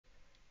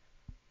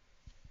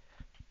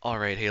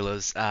Alright,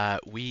 Halos,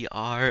 we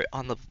are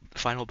on the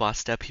final boss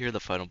step here, the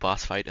final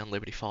boss fight in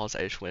Liberty Falls.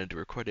 I just wanted to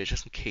record it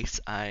just in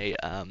case I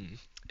am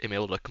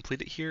able to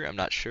complete it here. I'm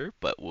not sure,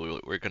 but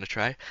we're gonna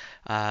try.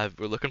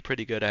 We're looking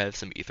pretty good. I have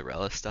some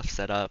Etherella stuff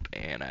set up,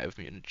 and I have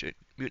mutant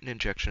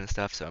injection and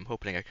stuff, so I'm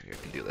hoping I can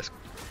do this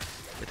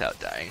without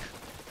dying.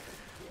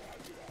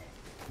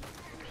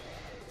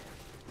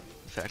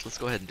 In fact, let's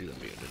go ahead and do the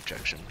mutant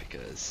injection,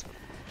 because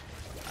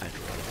I'd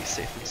rather be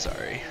safe than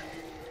sorry.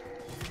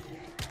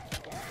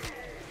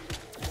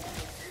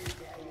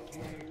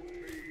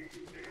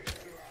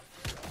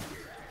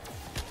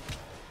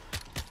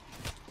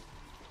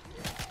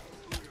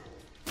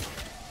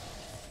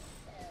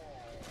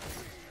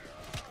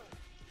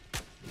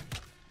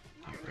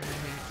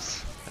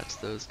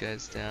 Those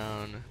guys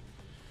down.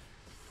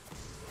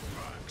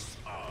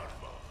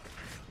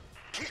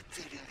 Keep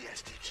feeding the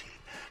SDG.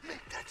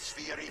 Make that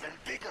sphere even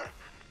bigger.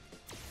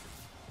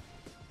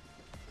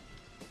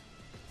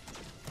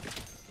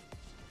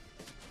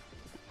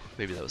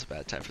 Maybe that was a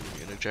bad time for the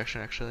mutant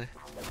injection, actually.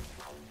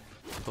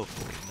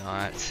 Hopefully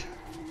not.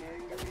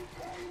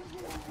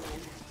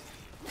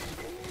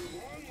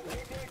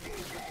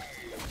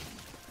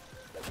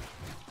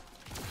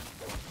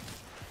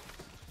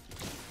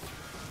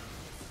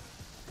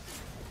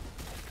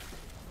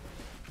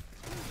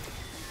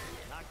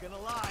 Gonna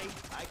lie,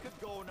 I could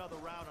go another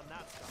round on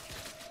that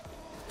stuff.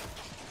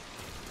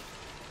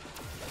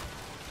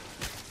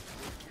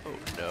 Oh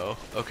no.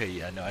 Okay,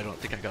 yeah, no, I don't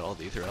think I got all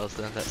the Etherels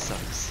then. That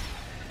sucks.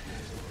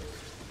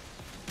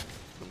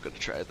 I'm gonna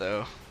try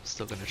though.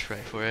 Still gonna try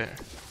for it.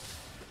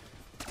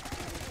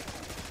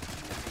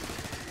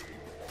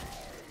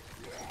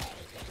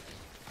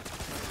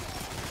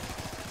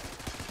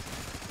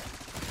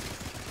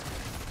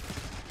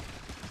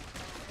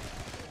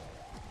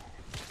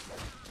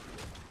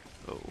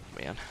 Oh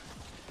man.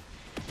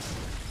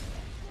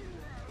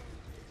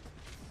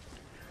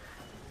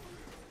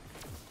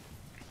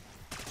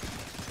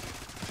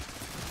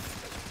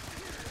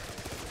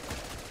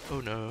 Oh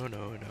no,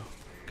 no, no.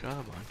 Come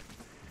on.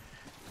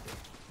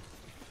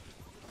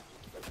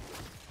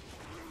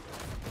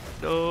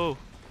 No!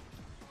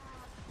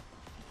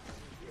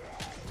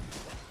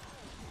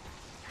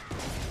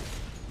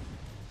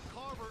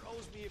 Carver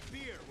owes me a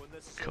beer when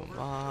this is Come over.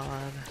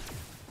 on.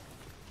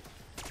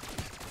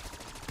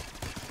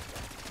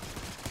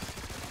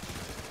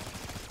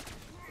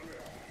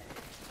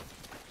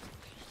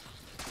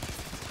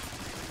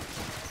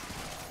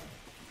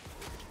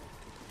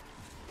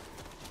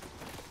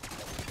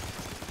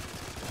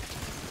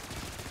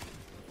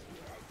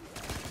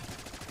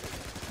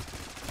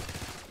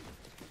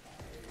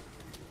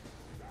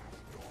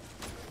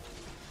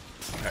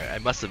 Alright, I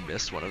must have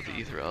missed one of the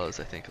Etherellas,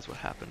 I think is what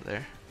happened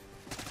there.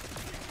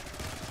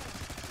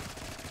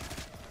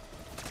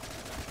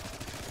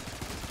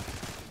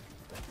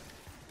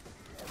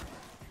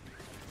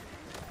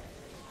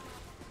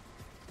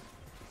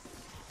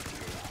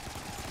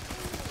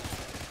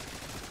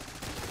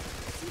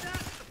 See that?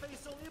 The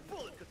face only a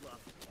bullet could love.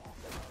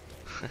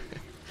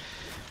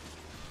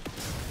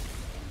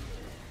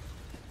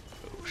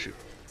 Oh shoot.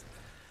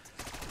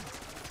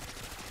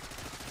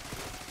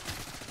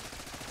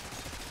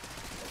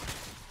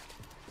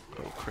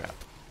 Oh crap.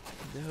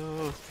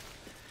 No.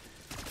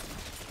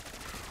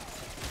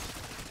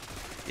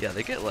 Yeah,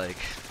 they get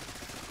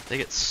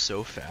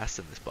so fast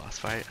in this boss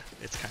fight.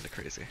 It's kind of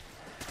crazy.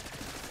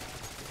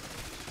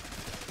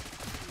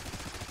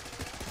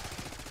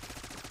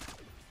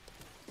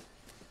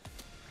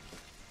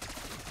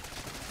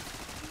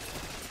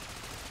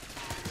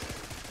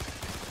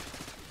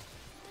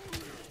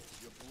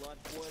 Your blood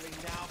boiling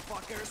now,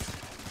 fuckers.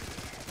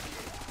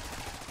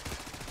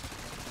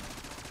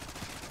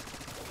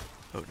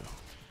 Oh no.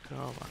 Come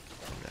on.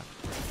 Calm down.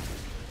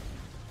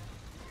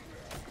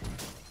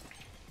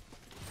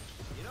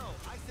 You know,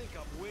 I think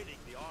I'm winning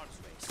the arms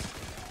race.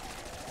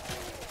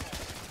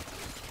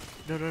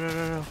 No, no, no,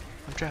 no, no.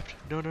 I'm trapped.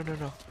 No, no, no,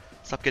 no.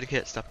 Stop getting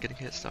hit. Stop getting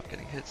hit. Stop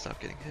getting hit. Stop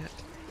getting hit.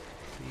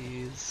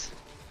 Please.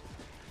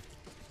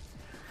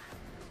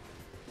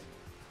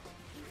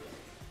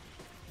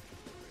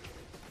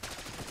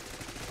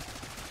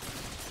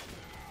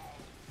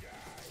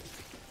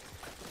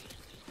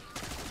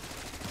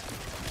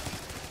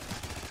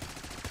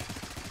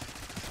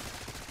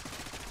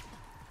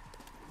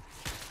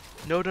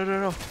 No, no, no,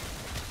 no. Now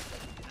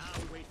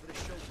we wait for the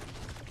show.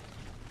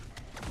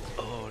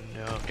 Oh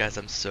no, guys,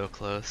 I'm so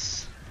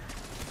close.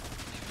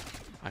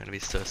 I'm gonna be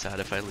so sad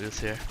if I lose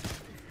here.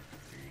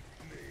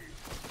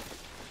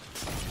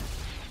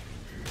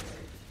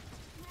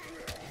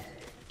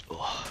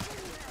 Oh.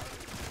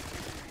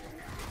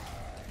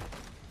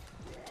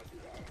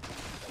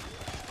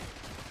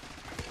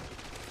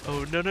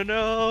 Oh no, no,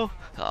 no!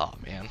 Oh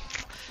man.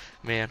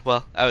 Man,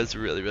 well, I was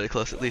really, really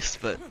close at least,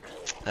 but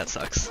that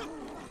sucks.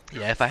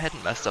 Yeah, if I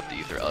hadn't messed up the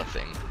Etherella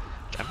thing,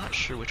 I'm not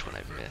sure which one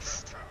I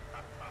missed.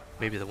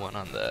 Maybe the one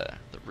on the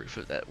roof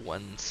of that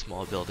one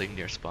small building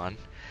near spawn.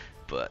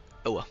 But,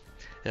 oh well.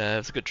 It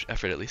was a good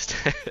effort at least.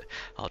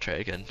 I'll try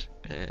again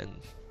in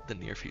the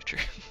near future.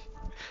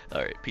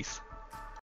 Alright, peace.